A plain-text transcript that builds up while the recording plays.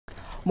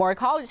More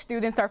college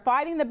students are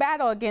fighting the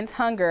battle against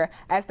hunger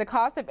as the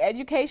cost of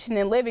education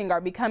and living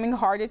are becoming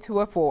harder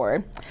to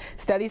afford.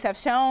 Studies have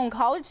shown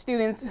college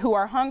students who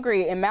are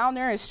hungry and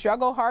malnourished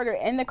struggle harder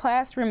in the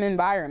classroom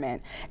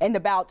environment, and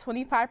about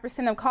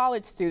 25% of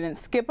college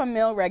students skip a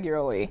meal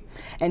regularly.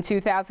 In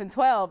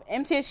 2012,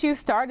 MTSU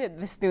started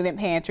the Student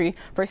Pantry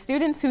for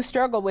students who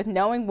struggle with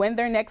knowing when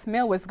their next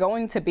meal was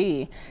going to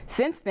be.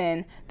 Since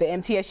then, the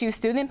MTSU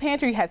Student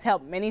Pantry has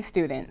helped many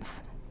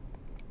students.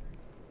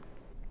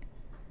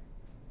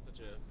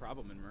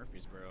 Problem in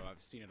Murfreesboro.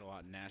 I've seen it a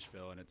lot in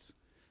Nashville, and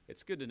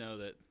it's good to know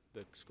that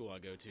the school I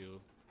go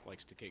to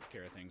likes to take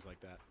care of things like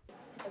that.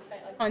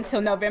 Until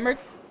November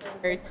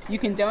 3rd, you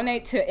can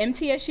donate to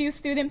MTSU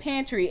Student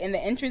Pantry in the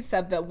entrance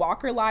of the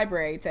Walker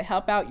Library to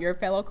help out your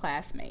fellow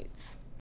classmates.